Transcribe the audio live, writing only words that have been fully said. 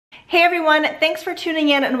Hey everyone, thanks for tuning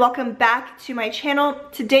in and welcome back to my channel.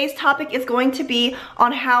 Today's topic is going to be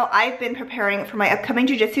on how I've been preparing for my upcoming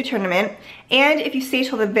jiu-jitsu tournament. And if you stay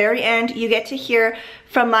till the very end, you get to hear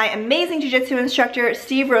from my amazing jiu-jitsu instructor,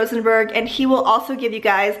 Steve Rosenberg, and he will also give you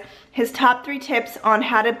guys his top 3 tips on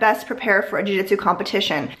how to best prepare for a jiu-jitsu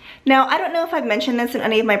competition. Now, I don't know if I've mentioned this in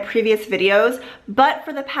any of my previous videos, but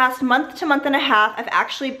for the past month to month and a half, I've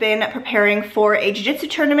actually been preparing for a jiu-jitsu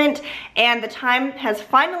tournament, and the time has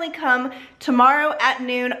finally come. Tomorrow at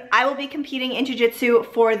noon, I will be competing in jiu-jitsu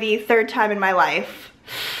for the 3rd time in my life.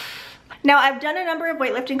 Now, I've done a number of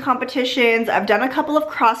weightlifting competitions, I've done a couple of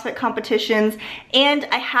CrossFit competitions, and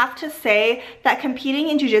I have to say that competing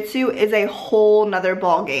in jiu-jitsu is a whole nother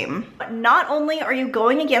ball game. Not only are you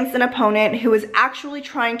going against an opponent who is actually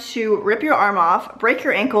trying to rip your arm off, break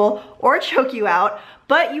your ankle, or choke you out,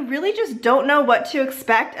 but you really just don't know what to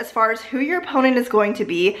expect as far as who your opponent is going to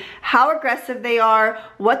be, how aggressive they are,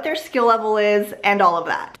 what their skill level is, and all of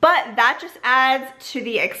that. But that just adds to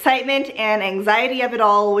the excitement and anxiety of it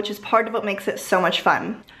all, which is part of what makes it so much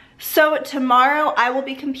fun. So tomorrow I will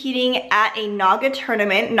be competing at a NAGA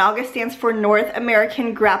tournament. NAGA stands for North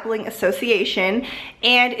American Grappling Association,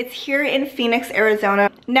 and it's here in Phoenix,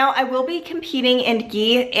 Arizona. Now, I will be competing in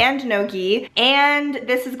gi and no gi, and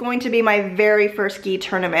this is going to be my very first gi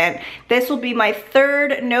tournament. This will be my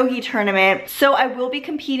 3rd no gi tournament, so I will be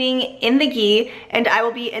competing in the gi, and I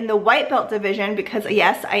will be in the white belt division because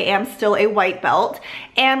yes, I am still a white belt,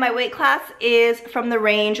 and my weight class is from the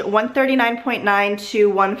range 139.9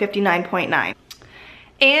 to 159.9.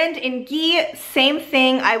 And in gi, same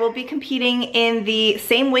thing, I will be competing in the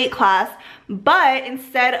same weight class, but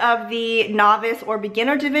instead of the novice or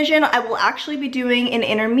beginner division, I will actually be doing an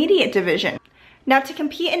intermediate division. Now, to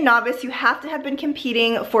compete in novice, you have to have been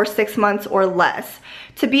competing for 6 months or less.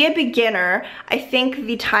 To be a beginner, I think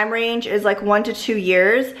the time range is like 1 to 2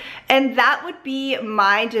 years, and that would be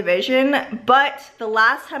my division, but the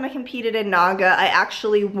last time I competed in NAGA, I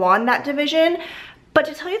actually won that division. But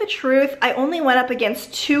to tell you the truth, I only went up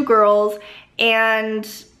against 2 girls, and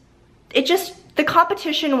the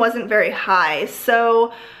competition wasn't very high.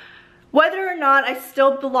 So whether or not I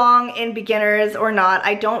still belong in beginners or not,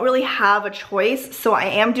 I don't really have a choice. So I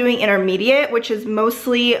am doing intermediate, which is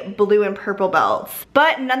mostly blue and purple belts.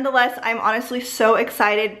 But nonetheless, I'm honestly so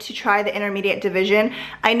excited to try the intermediate division.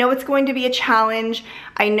 I know it's going to be a challenge.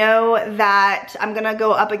 I know that I'm gonna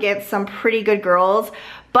go up against some pretty good girls,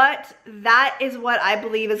 but that is what I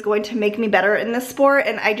believe is going to make me better in this sport,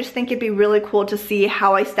 and I just think it'd be really cool to see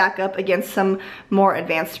how I stack up against some more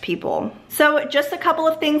advanced people. So just a couple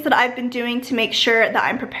of things that I've been doing to make sure that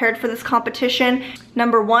I'm prepared for this competition.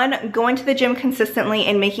 Number 1, going to the gym consistently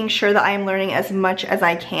and making sure that I am learning as much as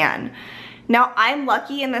I can. Now, I'm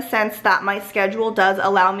lucky in the sense that my schedule does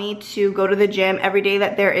allow me to go to the gym every day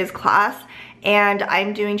that there is class, and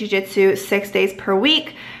I'm doing jiu-jitsu 6 days per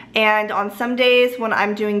week. And on some days when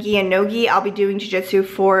I'm doing gi and no gi, I'll be doing jiu-jitsu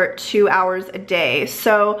for 2 hours a day.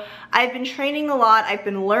 So I've been training a lot, I've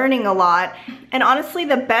been learning a lot, and honestly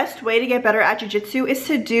the best way to get better at jiu-jitsu is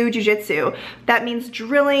to do jiu-jitsu. That means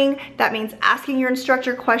drilling, that means asking your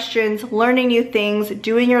instructor questions, learning new things,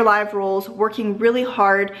 doing your live rolls, working really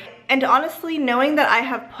hard. And honestly, knowing that I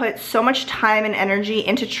have put so much time and energy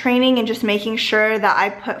into training and just making sure that I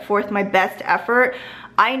put forth my best effort,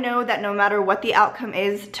 I know that no matter what the outcome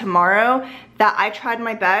is tomorrow, that I tried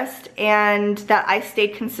my best and that I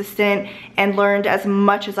stayed consistent and learned as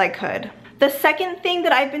much as I could. The second thing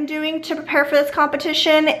that I've been doing to prepare for this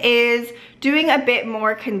competition is doing a bit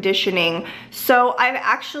more conditioning. So I've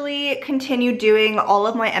actually continued doing all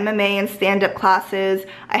of my MMA and stand-up classes.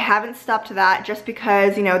 I haven't stopped that just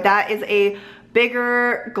because, you know, that is a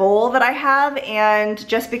bigger goal that I have, and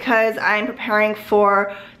just because I'm preparing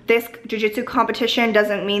for this jiu-jitsu competition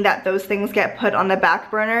doesn't mean that those things get put on the back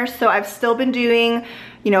burner. So I've still been doing,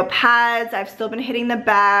 you know, pads, I've still been hitting the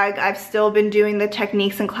bag, I've still been doing the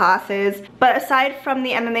techniques and classes. But aside from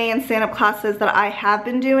the MMA and stand-up classes that I have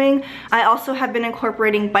been doing, I also have been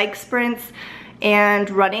incorporating bike sprints and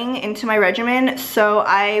running into my regimen. So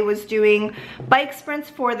I was doing bike sprints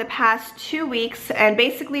for the past 2 weeks, and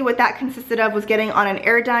basically what that consisted of was getting on an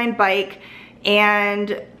Airdyne bike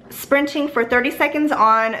and sprinting for 30 seconds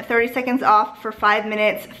on, 30 seconds off for 5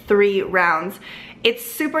 minutes, 3 rounds. It's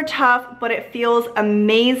super tough, but it feels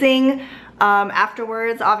amazing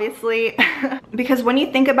afterwards, obviously, because when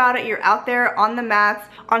you think about it, you're out there on the mats,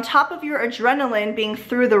 on top of your adrenaline being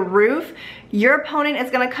through the roof, your opponent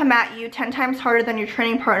is gonna come at you 10 times harder than your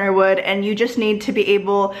training partner would, and you just need to be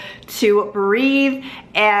able to breathe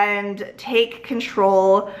and take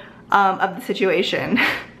control of the situation.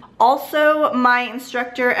 Also, my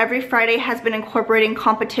instructor every Friday has been incorporating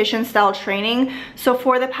competition style training. So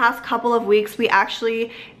for the past couple of weeks, we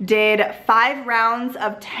actually did 5 rounds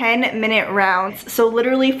of 10-minute rounds. So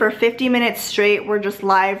literally for 50 minutes straight, we're just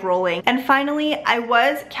live rolling. And finally, I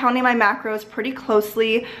was counting my macros pretty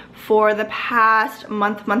closely for the past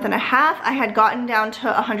month and a half. I had gotten down to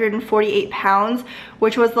 148 pounds,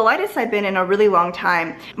 which was the lightest I've been in a really long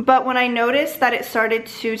time. But when I noticed that it started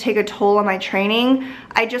to take a toll on my training,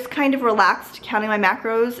 I just kind of relaxed counting my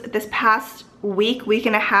macros this past week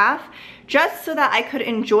and a half, just so that I could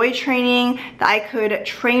enjoy training, that I could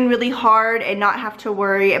train really hard and not have to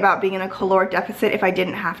worry about being in a caloric deficit if I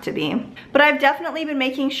didn't have to be. But I've definitely been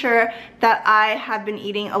making sure that I have been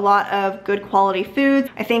eating a lot of good quality foods.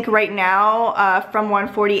 I think right now from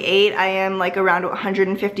 148, I am like around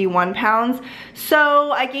 151 pounds.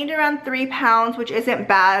 So I gained around 3 pounds, which isn't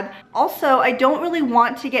bad. Also, I don't really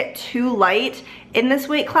want to get too light in this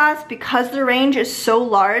weight class because the range is so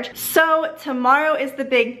large. So tomorrow is the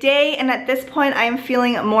big day, and at this point I am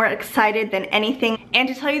feeling more excited than anything. And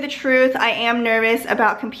to tell you the truth, I am nervous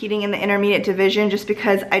about competing in the intermediate division just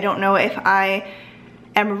because I don't know if I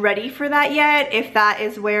am ready for that yet, if that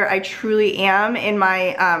is where I truly am in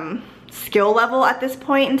my skill level at this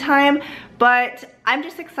point in time. But I'm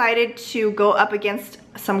just excited to go up against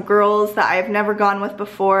some girls that I've never gone with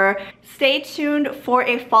before. Stay tuned for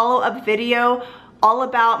a follow-up video all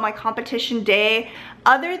about my competition day.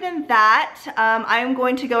 Other than that, I'm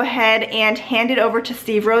going to go ahead and hand it over to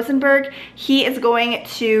Steve Rosenberg. He is going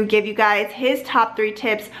to give you guys his top 3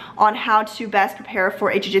 tips on how to best prepare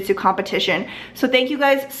for a jiu-jitsu competition. So thank you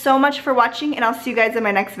guys so much for watching, and I'll see you guys in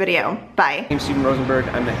my next video. Bye. I'm Steve Rosenberg.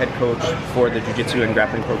 I'm the head coach for the jiu-jitsu and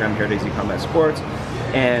grappling program here at AZ Combat Sports.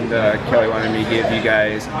 And Kelly wanted me to give you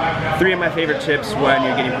guys 3 of my favorite tips when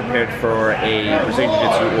you're getting prepared for a Brazilian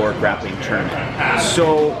Jiu-Jitsu or grappling tournament.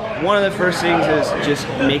 So one of the first things is just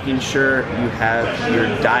making sure you have your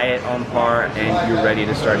diet on par and you're ready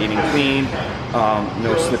to start eating clean.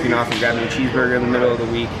 No slipping off and grabbing a cheeseburger in the middle of the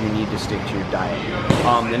week. You need to stick to your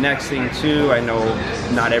diet. The next thing too, I know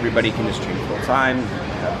not everybody can just train full time.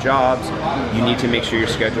 Have jobs, you need to make sure your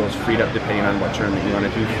schedule is freed up depending on what tournament you want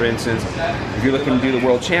to do. For instance, if you're looking to do the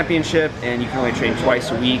World Championship and you can only train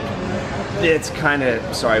twice a week, it's kind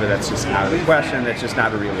of, sorry, but that's just out of the question. That's just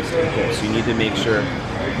not a realistic goal. So you need to make sure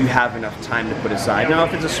you have enough time to put aside. Now,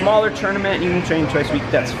 if it's a smaller tournament and you can train twice a week,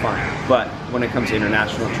 that's fine. But when it comes to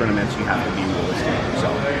international tournaments, you have to be realistic with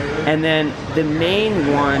yourself. And then the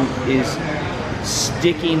main one is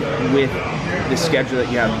sticking with the schedule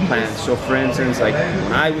that you have planned. So for instance, like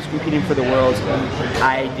when I was competing for the Worlds,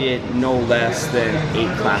 I did no less than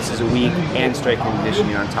 8 classes a week and strength and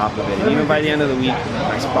conditioning on top of it. And even by the end of the week,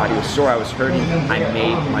 my body was sore, I was hurting, I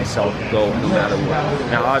made myself go no matter what.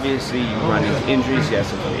 Now obviously you run into injuries,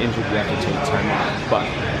 yes, if you're injured you have to take time off,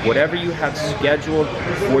 but whatever you have scheduled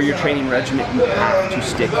for your training regimen, you have to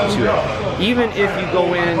stick to it. Even if you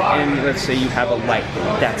go in and let's say you have a light day,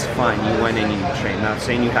 that's fine, you went in and you train. Not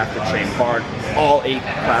saying you have to train hard all 8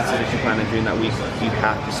 classes that you plan on doing that week, you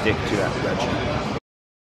have to stick to that regimen.